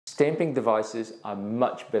stamping devices are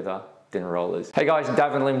much better than rollers. Hey guys,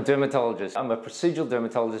 Davin Lim, dermatologist. I'm a procedural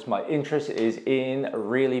dermatologist. My interest is in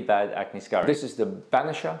really bad acne scarring. This is the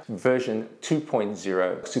Banisher version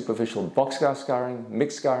 2.0. Superficial box scar scarring,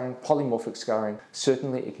 mixed scarring, polymorphic scarring.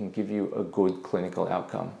 Certainly it can give you a good clinical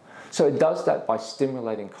outcome. So it does that by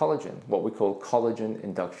stimulating collagen, what we call collagen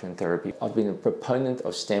induction therapy. I've been a proponent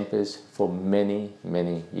of stampers for many,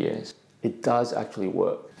 many years. It does actually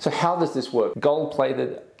work. So how does this work?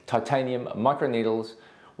 Gold-plated titanium microneedles,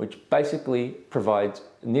 which basically provides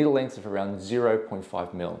needle lengths of around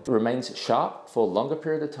 0.5 mil. It remains sharp for a longer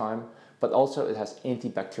period of time, but also it has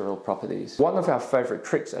antibacterial properties. One of our favorite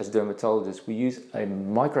tricks as dermatologists, we use a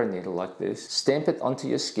microneedle like this, stamp it onto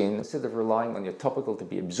your skin. Instead of relying on your topical to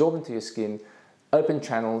be absorbed into your skin, open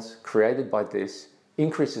channels created by this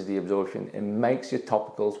increases the absorption and makes your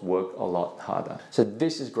topicals work a lot harder. So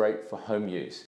this is great for home use.